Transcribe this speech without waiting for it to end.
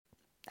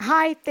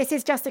Hi, this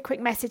is just a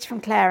quick message from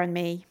Claire and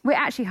me. We're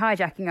actually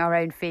hijacking our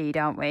own feed,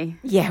 aren't we?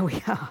 Yeah,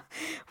 we are.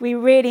 We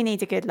really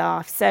need a good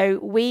laugh, so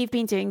we've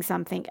been doing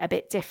something a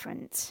bit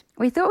different.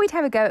 We thought we'd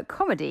have a go at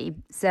comedy,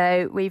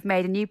 so we've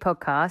made a new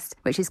podcast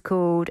which is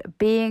called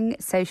Being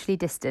Socially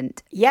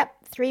Distant. Yep,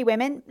 3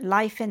 women,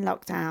 life in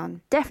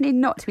lockdown. Definitely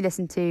not to be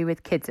listened to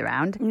with kids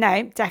around.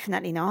 No,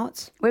 definitely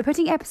not. We're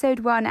putting episode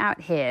 1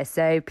 out here,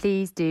 so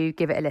please do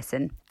give it a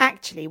listen.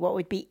 Actually, what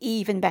would be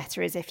even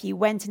better is if you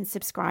went and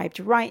subscribed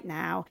right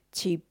now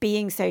to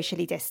Being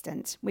Socially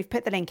Distant. We've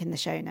put the link in the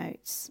show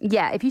notes.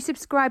 Yeah, if you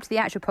subscribe to the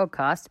actual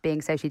podcast,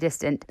 Being Socially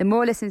Distant, the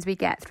more listens we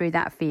get through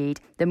that feed,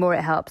 the more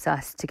it helps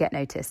us to get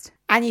noticed.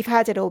 And you've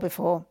heard it all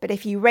before, but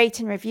if you rate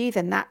and review,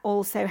 then that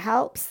also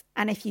helps.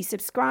 And if you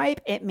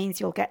subscribe, it means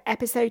you'll get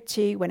episode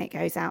 2 when it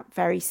goes out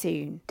very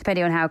soon.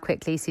 Depending on how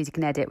quickly Susie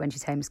can edit when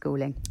she's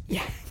homeschooling.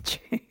 Yeah,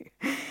 true.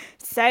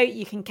 So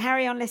you can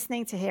carry on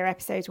listening to hear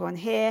episode 1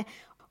 here,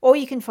 or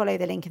you can follow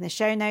the link in the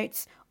show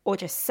notes, or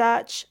just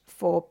search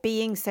for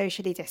Being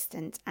Socially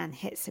Distant and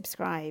hit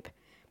subscribe.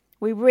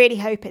 We really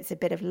hope it's a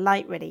bit of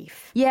light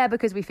relief. Yeah,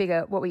 because we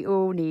figure what we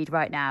all need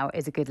right now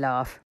is a good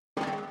laugh.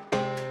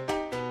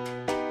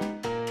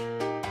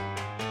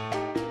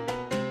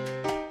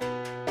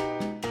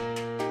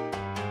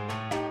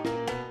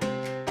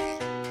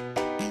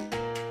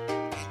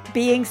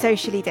 Being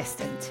Socially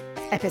Distant,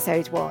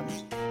 episode 1.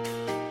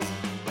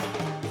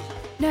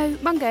 No,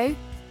 Mungo,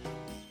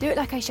 do it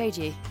like I showed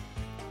you.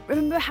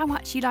 Remember how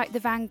much you liked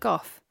the Van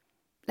Gogh?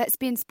 Let's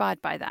be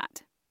inspired by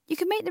that. You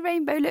can make the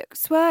rainbow look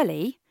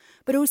swirly,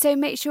 but also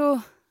make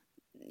sure...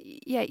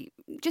 Yeah,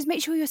 just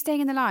make sure you're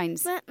staying in the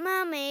lines. But,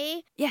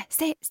 Mummy... Yeah,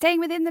 staying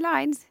within the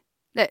lines.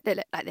 Look,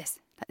 like this,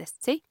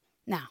 see?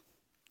 Now,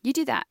 you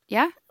do that,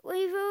 yeah?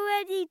 We've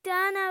already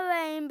done a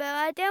rainbow.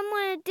 I don't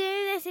want to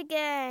do this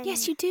again.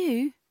 Yes, you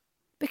do.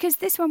 Because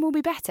this one will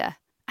be better.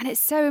 And it's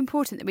so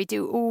important that we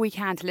do all we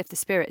can to lift the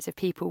spirits of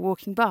people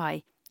walking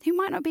by who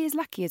might not be as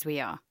lucky as we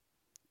are.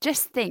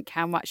 Just think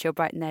how much you'll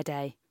brighten their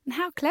day and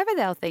how clever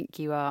they'll think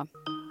you are.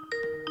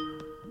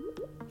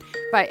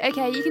 Right,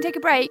 okay, you can take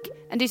a break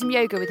and do some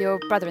yoga with your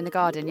brother in the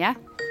garden, yeah?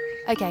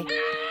 Okay.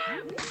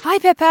 Hi,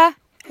 Pippa.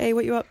 Hey,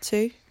 what you up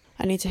to?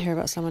 I need to hear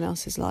about someone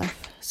else's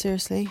life.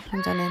 Seriously,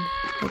 I'm done in.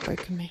 They've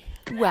broken me.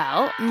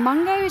 Well,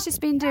 Mungo has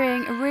just been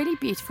doing a really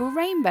beautiful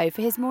rainbow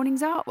for his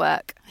morning's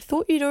artwork. I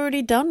thought you'd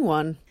already done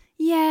one.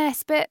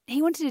 Yes, but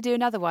he wanted to do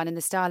another one in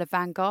the style of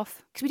Van Gogh.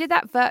 Because we did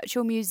that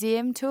virtual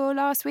museum tour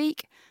last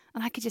week,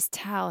 and I could just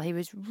tell he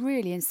was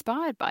really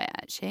inspired by it,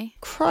 actually.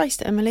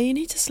 Christ, Emily, you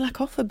need to slack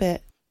off a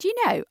bit. Do you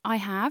know, I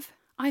have.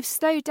 I've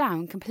slowed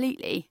down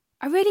completely.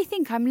 I really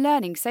think I'm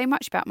learning so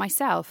much about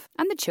myself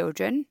and the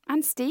children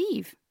and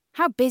Steve.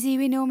 How busy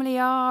we normally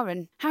are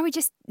and how we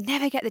just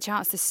never get the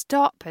chance to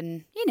stop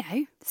and,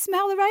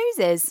 smell the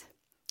roses.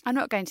 I'm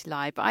not going to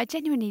lie, but I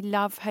genuinely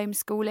love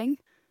homeschooling.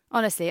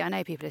 Honestly, I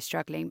know people are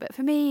struggling, but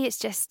for me, it's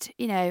just,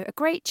 a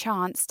great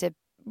chance to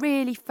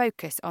really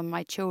focus on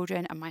my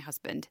children and my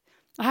husband.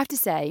 I have to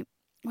say,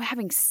 we're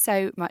having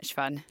so much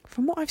fun.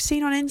 From what I've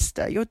seen on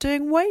Insta, you're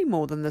doing way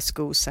more than the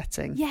school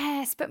setting.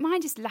 Yes, but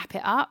mine just lap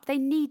it up. They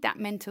need that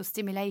mental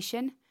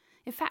stimulation.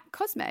 In fact,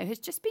 Cosmo has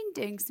just been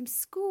doing some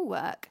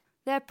schoolwork.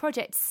 Their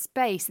project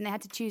Space, and they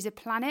had to choose a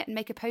planet and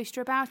make a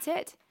poster about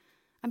it.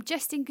 I'm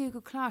just in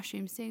Google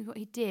Classroom seeing what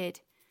he did.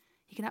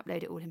 He can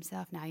upload it all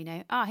himself now,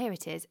 here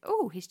it is.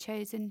 Oh, he's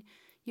chosen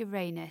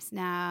Uranus.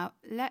 Now,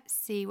 let's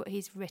see what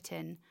he's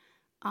written.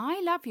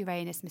 I love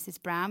Uranus,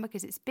 Mrs. Brown,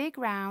 because it's big,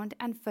 round,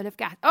 and full of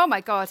gas. Oh,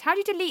 my God, how do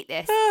you delete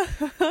this?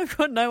 I've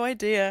got no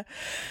idea.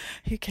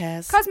 Who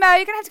cares? Cosmo,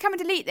 you're going to have to come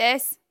and delete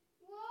this.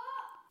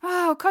 What?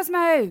 Oh,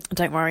 Cosmo.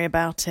 Don't worry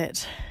about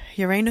it.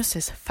 Uranus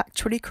is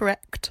factually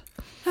correct.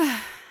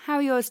 How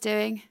are yours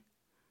doing?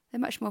 They're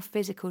much more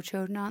physical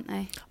children, aren't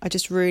they? I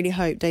just really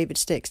hope David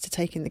sticks to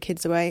taking the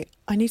kids away.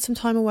 I need some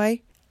time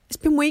away. It's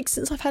been weeks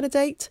since I've had a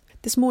date.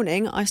 This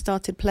morning I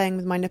started playing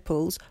with my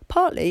nipples,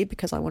 partly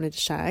because I wanted to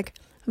shag,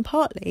 and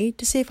partly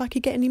to see if I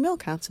could get any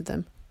milk out of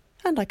them.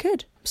 And I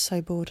could. I'm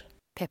so bored.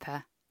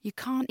 Pippa, you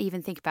can't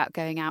even think about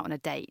going out on a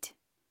date.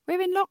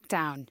 We're in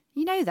lockdown.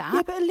 You know that.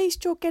 Yeah, but at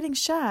least you're getting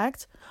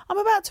shagged. I'm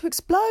about to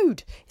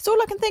explode. It's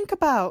all I can think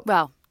about.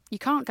 Well, you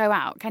can't go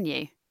out, can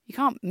you? You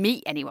can't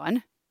meet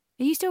anyone.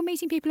 Are you still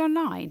meeting people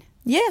online?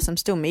 Yes, I'm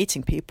still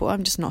meeting people.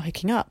 I'm just not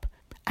hooking up.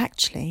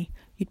 Actually,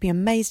 you'd be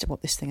amazed at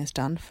what this thing has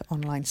done for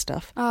online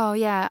stuff. Oh,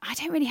 yeah. I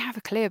don't really have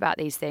a clue about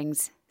these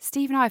things.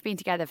 Steve and I have been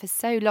together for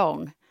so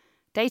long.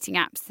 Dating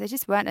apps, they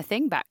just weren't a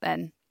thing back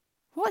then.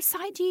 What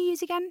site do you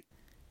use again?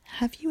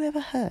 Have you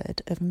ever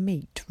heard of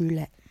Meet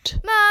Roulette?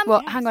 Mum!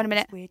 What? Hang on a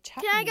minute.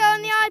 Can I go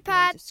on the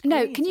iPad?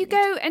 No, can you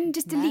go and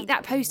just delete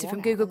that poster from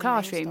Google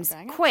Classrooms?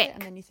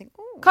 Quick!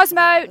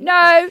 Cosmo,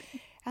 no!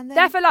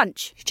 They're for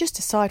lunch. You just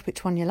decide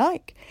which one you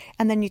like,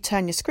 and then you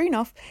turn your screen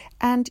off,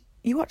 and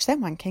you watch them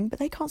wanking, but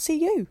they can't see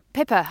you.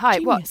 Pippa, hi.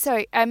 Genius. What?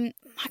 Sorry, I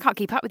can't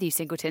keep up with you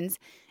singletons.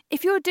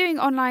 If you're doing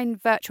online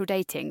virtual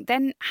dating,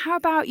 then how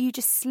about you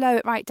just slow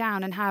it right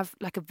down and have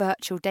like a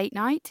virtual date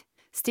night?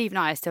 Steve and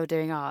I are still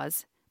doing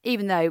ours,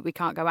 even though we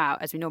can't go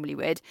out as we normally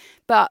would,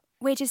 but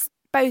we're just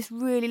both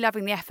really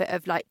loving the effort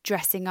of like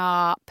dressing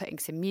up, putting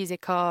some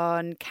music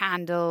on,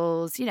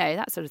 candles,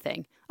 that sort of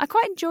thing. I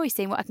quite enjoy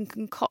seeing what I can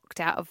concoct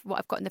out of what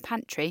I've got in the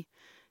pantry.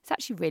 It's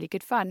actually really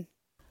good fun.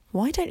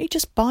 Why don't you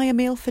just buy a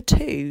meal for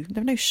two?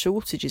 There are no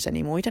shortages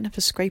anymore. You don't have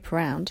to scrape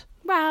around.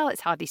 Well,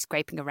 it's hardly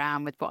scraping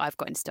around with what I've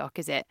got in stock,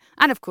 is it?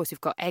 And of course, we've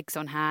got eggs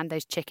on hand,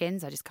 those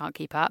chickens. I just can't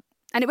keep up.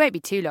 And it won't be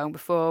too long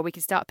before we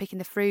can start picking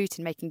the fruit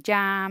and making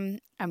jam.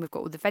 And we've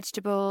got all the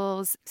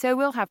vegetables. So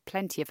we'll have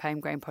plenty of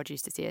homegrown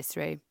produce to see us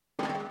through.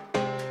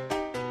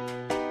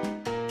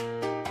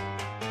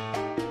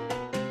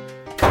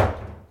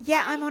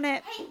 Yeah, I'm on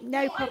it.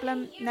 No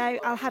problem. No,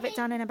 I'll have it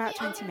done in about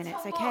 20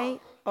 minutes, okay?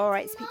 All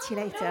right, speak to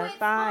you later.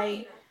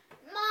 Bye.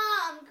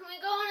 Mom, can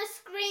we go on a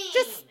screen?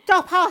 Just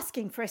stop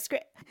asking for a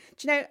script.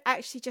 Do you know,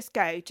 actually just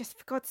go. Just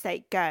for God's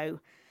sake, go.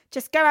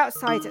 Just go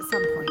outside at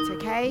some point,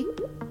 okay?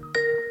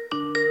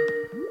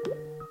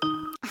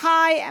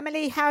 Hi,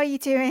 Emily. How are you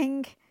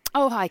doing?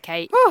 Oh, hi,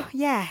 Kate. Oh,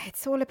 yeah,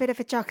 it's all a bit of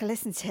a juggle,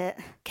 isn't it?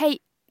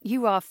 Kate,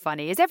 you are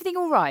funny. Is everything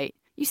all right?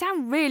 You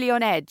sound really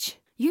on edge.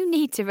 You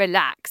need to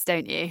relax,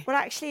 don't you? Well,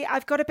 actually,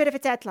 I've got a bit of a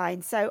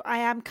deadline, so I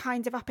am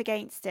kind of up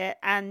against it.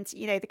 And,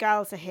 the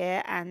girls are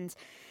here and,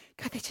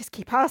 God, they just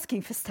keep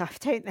asking for stuff,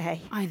 don't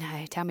they? I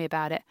know. Tell me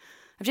about it.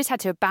 I've just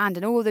had to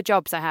abandon all the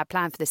jobs I had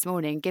planned for this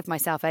morning and give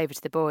myself over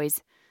to the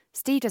boys.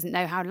 Steve doesn't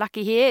know how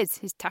lucky he is.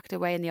 He's tucked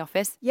away in the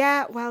office.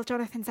 Yeah, well,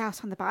 Jonathan's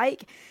out on the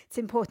bike. It's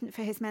important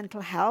for his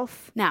mental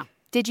health. Now,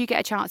 did you get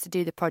a chance to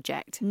do the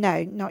project?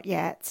 No, not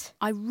yet.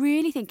 I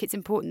really think it's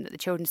important that the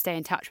children stay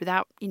in touch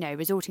without,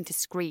 resorting to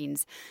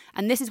screens.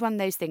 And this is one of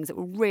those things that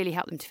will really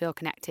help them to feel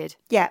connected.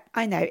 Yeah,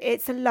 I know.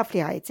 It's a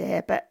lovely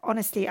idea, but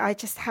honestly, I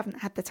just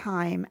haven't had the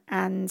time.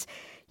 And,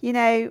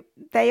 they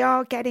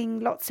are getting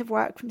lots of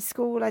work from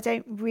school. I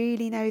don't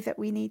really know that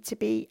we need to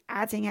be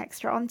adding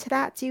extra onto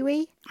that, do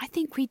we? I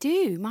think we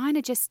do. Mine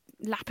are just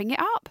lapping it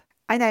up.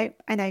 I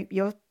know.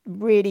 You're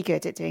really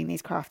good at doing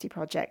these crafty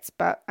projects,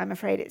 but I'm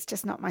afraid it's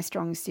just not my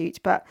strong suit.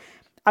 But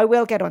I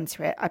will get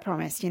onto it, I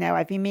promise.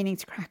 I've been meaning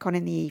to crack on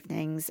in the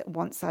evenings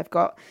once I've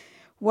got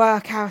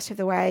work out of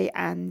the way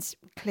and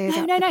cleared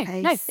up the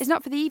place. No, it's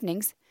not for the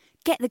evenings.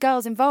 Get the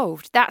girls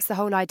involved. That's the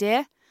whole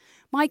idea.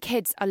 My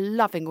kids are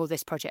loving all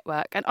this project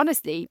work. And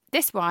honestly,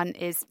 this one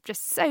is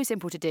just so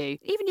simple to do.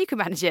 Even you can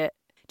manage it.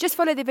 Just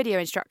follow the video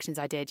instructions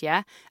I did,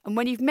 yeah? And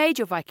when you've made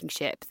your Viking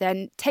ship,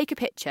 then take a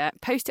picture,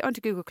 post it onto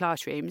Google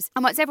Classrooms.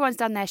 And once everyone's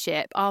done their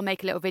ship, I'll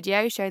make a little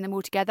video showing them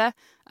all together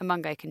and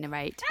Mungo can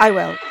narrate. I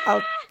will.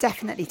 I'll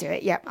definitely do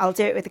it. Yep, I'll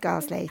do it with the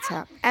girls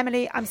later.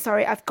 Emily, I'm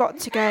sorry, I've got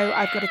to go.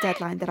 I've got a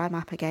deadline that I'm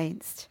up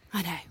against.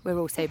 I know, we're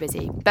all so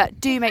busy. But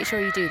do make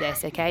sure you do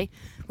this, okay?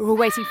 We're all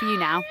waiting for you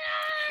now.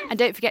 And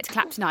don't forget to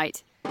clap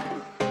tonight.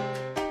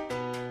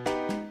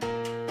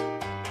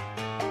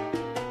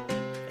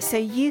 So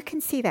you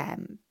can see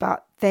them,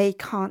 but they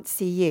can't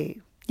see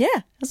you.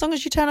 Yeah, as long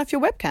as you turn off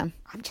your webcam.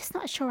 I'm just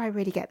not sure I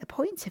really get the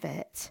point of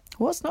it.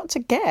 What's not to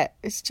get?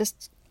 It's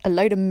just a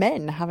load of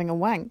men having a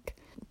wank.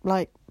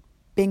 Like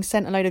being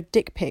sent a load of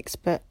dick pics,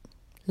 but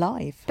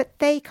live. But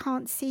they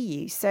can't see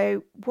you,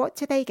 so what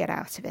do they get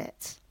out of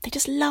it? They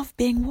just love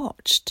being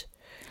watched.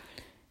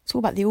 It's all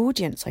about the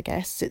audience, I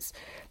guess. It's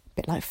a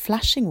bit like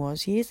flashing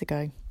was years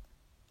ago.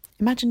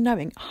 Imagine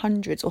knowing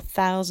hundreds or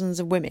thousands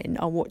of women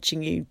are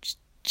watching you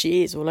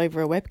jizz all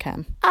over a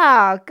webcam.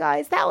 Ah,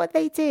 guys, is that what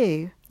they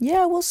do?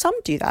 Yeah, well, some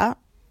do that.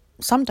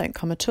 Some don't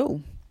come at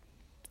all.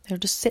 They'll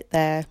just sit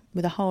there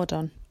with a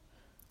hard-on,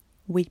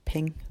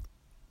 weeping.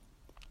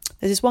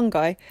 There's this one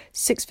guy,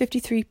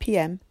 6:53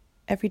 p.m.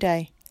 every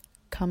day,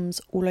 comes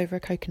all over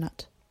a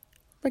coconut.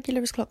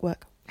 Regular as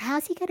clockwork.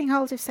 How's he getting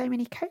hold of so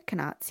many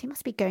coconuts? He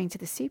must be going to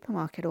the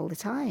supermarket all the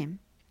time.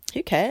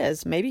 Who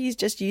cares? Maybe he's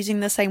just using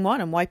the same one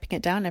and wiping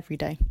it down every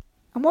day.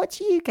 And what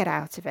do you get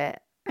out of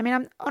it? I mean,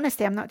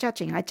 I'm not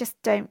judging. I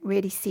just don't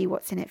really see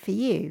what's in it for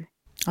you.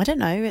 I don't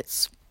know.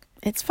 It's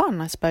fun,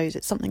 I suppose.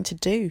 It's something to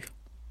do.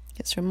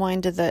 It's a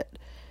reminder that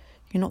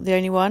you're not the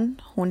only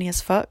one, horny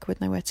as fuck, with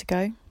nowhere to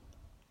go.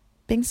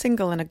 Being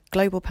single in a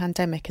global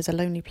pandemic is a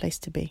lonely place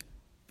to be.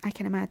 I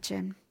can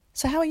imagine.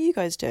 So how are you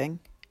guys doing?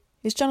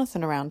 Is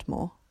Jonathan around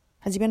more?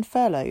 Has he been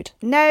furloughed?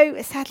 No,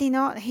 sadly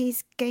not.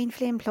 He's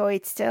gainfully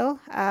employed still.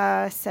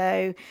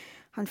 So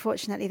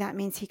unfortunately, that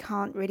means he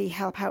can't really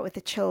help out with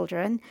the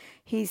children.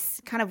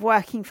 He's kind of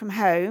working from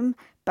home,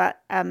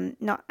 but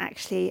not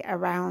actually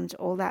around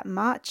all that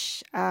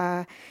much.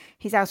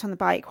 He's out on the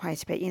bike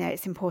quite a bit.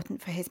 It's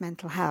important for his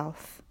mental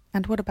health.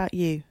 And what about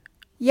you?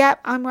 Yep,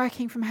 I'm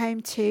working from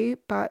home too,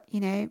 but,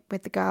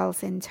 with the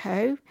girls in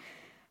tow.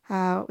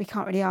 We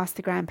can't really ask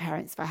the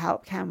grandparents for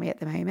help, can we,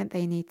 at the moment?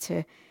 They need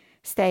to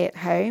stay at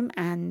home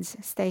and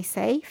stay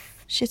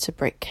safe. Shit a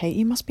brick, Kate.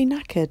 You must be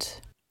knackered.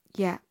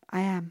 Yeah,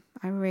 I am.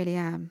 I really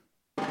am.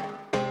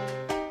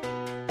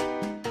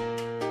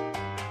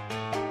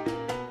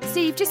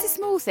 Steve, just a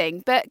small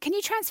thing, but can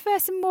you transfer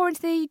some more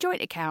into the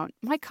joint account?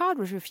 My card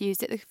was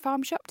refused at the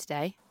farm shop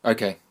today.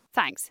 Okay.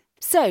 Thanks.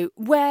 So,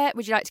 where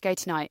would you like to go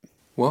tonight?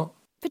 What?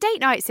 For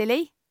date night,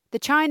 silly. The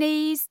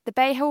Chinese, the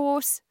Bay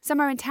Horse,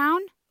 somewhere in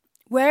town.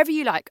 Wherever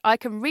you like, I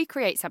can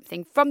recreate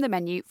something from the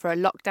menu for a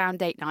lockdown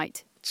date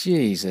night.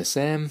 Jesus,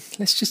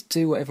 let's just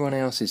do what everyone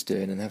else is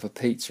doing and have a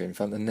pizza in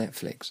front of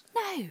Netflix.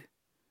 No,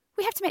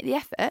 we have to make the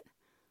effort.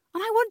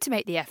 And I want to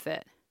make the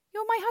effort.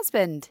 You're my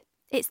husband.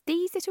 It's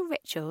these little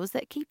rituals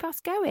that keep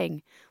us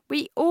going.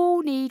 We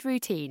all need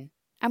routine,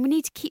 and we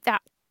need to keep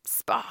that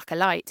spark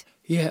alight.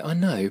 Yeah, I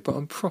know, but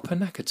I'm proper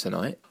knackered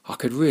tonight. I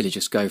could really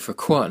just go for a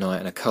quiet night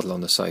and a cuddle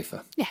on the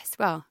sofa. Yes,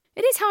 well,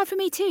 it is hard for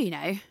me too,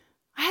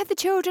 I had the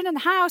children and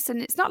the house,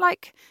 and it's not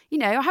like,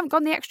 I haven't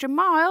gone the extra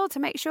mile to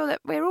make sure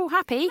that we're all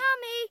happy.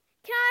 Mummy,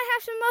 can I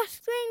have some more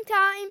screen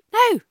time?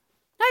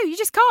 No, you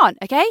just can't,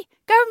 okay?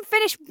 Go and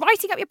finish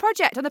writing up your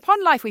project on the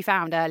pond life we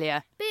found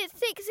earlier. But it's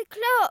 6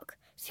 o'clock.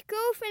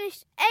 School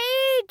finished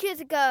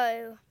ages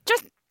ago.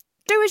 Just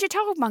do as you're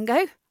told, Mungo.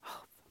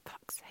 Oh, for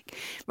fuck's sake.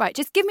 Right,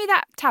 just give me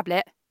that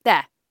tablet.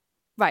 There.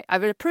 Right,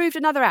 I've approved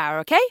another hour,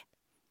 okay?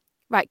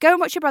 Right, go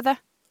and watch your brother.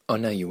 I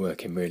know you're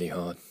working really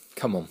hard.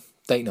 Come on,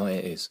 date night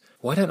it is.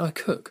 Why don't I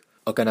cook?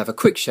 I'll go and have a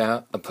quick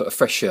shower and put a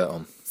fresh shirt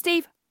on.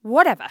 Steve,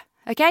 whatever,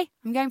 okay?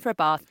 I'm going for a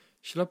bath.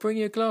 Shall I bring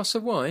you a glass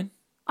of wine?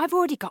 I've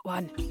already got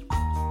one.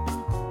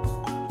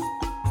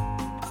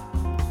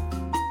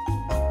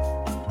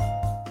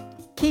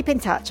 Keep in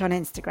touch on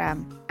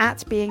Instagram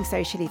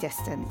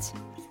 @BeingSociallyDistant.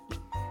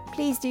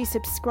 Please do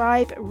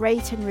subscribe,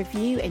 rate and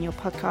review in your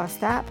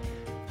podcast app.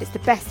 It's the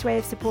best way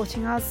of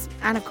supporting us.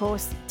 And of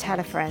course, tell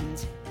a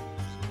friend.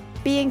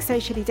 Being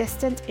Socially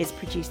Distant is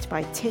produced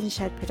by Tin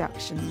Shed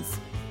Productions.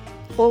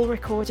 All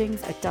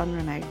recordings are done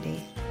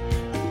remotely.